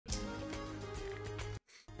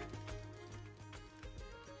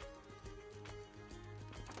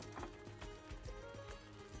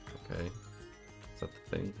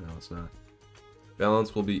thing. No, it's not.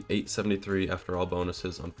 Balance will be 873 after all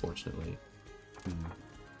bonuses, unfortunately.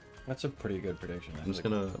 That's a pretty good prediction. I'm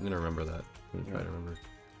gonna remember that. I'm gonna try to remember.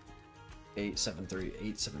 873,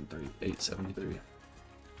 873, 873.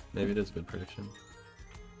 Maybe it is a good prediction.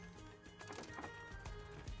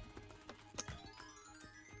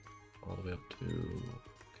 All the way up to...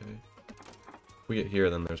 Okay. If we get here,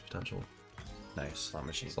 then there's potential. Nice. Slot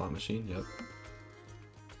machine. Slot machine, yep.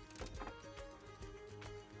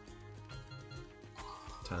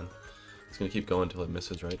 10. It's gonna keep going until it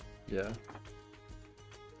misses, right? Yeah.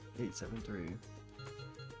 873.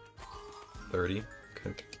 30.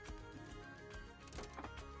 Okay.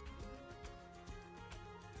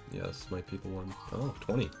 Yeah, this might be the one. Oh,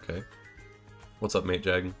 20. Okay. What's up, mate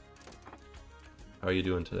Jag? How are you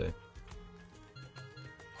doing today?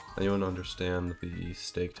 Anyone understand the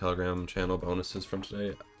Steak Telegram channel bonuses from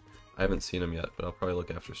today? I haven't seen them yet, but I'll probably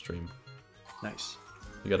look after stream. Nice.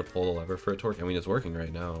 You gotta pull the lever for it to work. I mean, it's working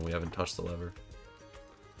right now, and we haven't touched the lever.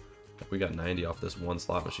 Like, we got 90 off this one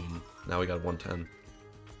slot machine. Now we got 110.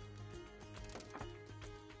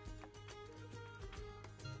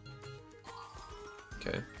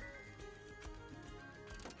 Okay.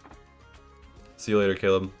 See you later,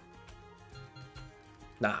 Caleb.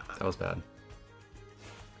 Nah. That was bad.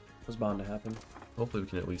 It was bound to happen. Hopefully we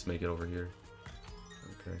can at least make it over here.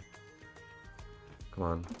 Okay. Come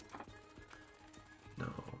on. No.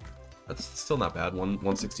 That's still not bad.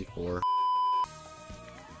 164.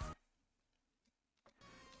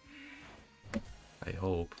 I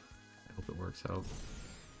hope it works out.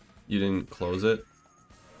 You didn't close it?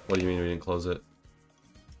 What do you mean we didn't close it?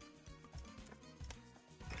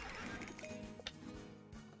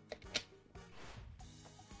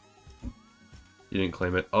 You didn't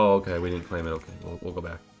claim it? Oh, okay, we didn't claim it. Okay, we'll go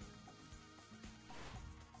back.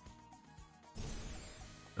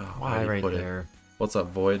 Oh, Why right there? What's up,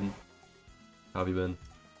 Void? How have you been?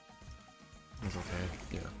 It's okay.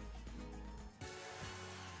 Yeah.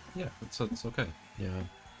 Yeah, it's okay. Yeah.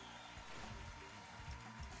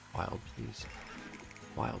 Wild, please.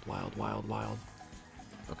 Wild, wild, wild, wild.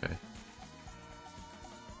 Okay.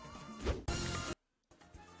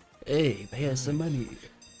 Hey, pay us some money.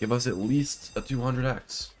 Give us at least a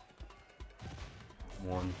 200x.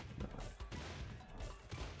 One. No.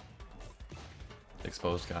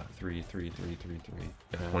 Exposed got 3, 3, 3, 3, 3.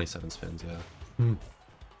 Got 27 spins, yeah.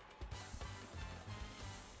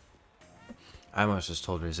 I almost just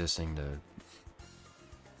told resisting to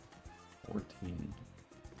 14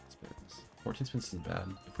 spins. 14 spins isn't bad.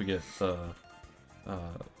 If we get the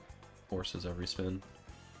forces every spin.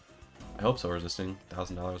 I hope so, resisting.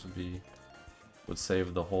 $1,000 would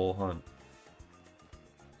save the whole hunt.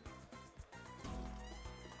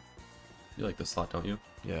 You like this slot, don't you?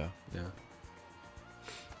 yeah. Yeah.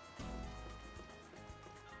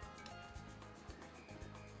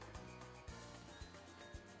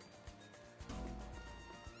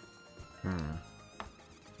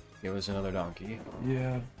 Give us another donkey.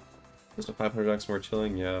 Yeah. Just a 500x more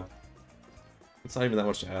chilling, yeah. It's not even that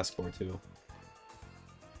much to ask for, too.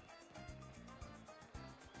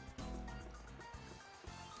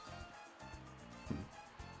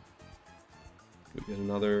 We get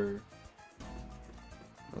another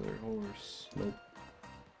horse. Nope.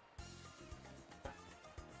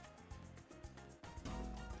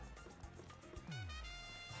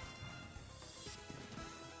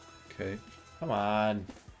 Okay. Come on.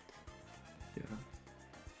 Yeah.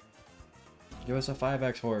 Give us a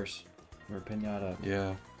 5x horse. Or a pinata.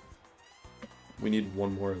 Yeah. We need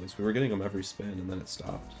one more at least. We were getting them every spin and then it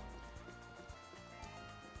stopped.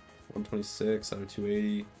 126 out of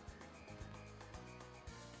 280.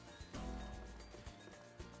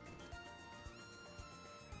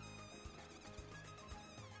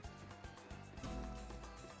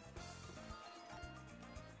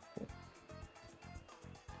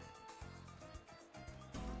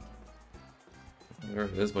 There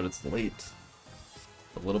it is, but it's late.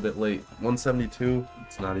 A little bit late. 172.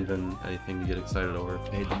 It's not even anything to get excited over.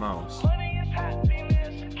 Paid the mouse.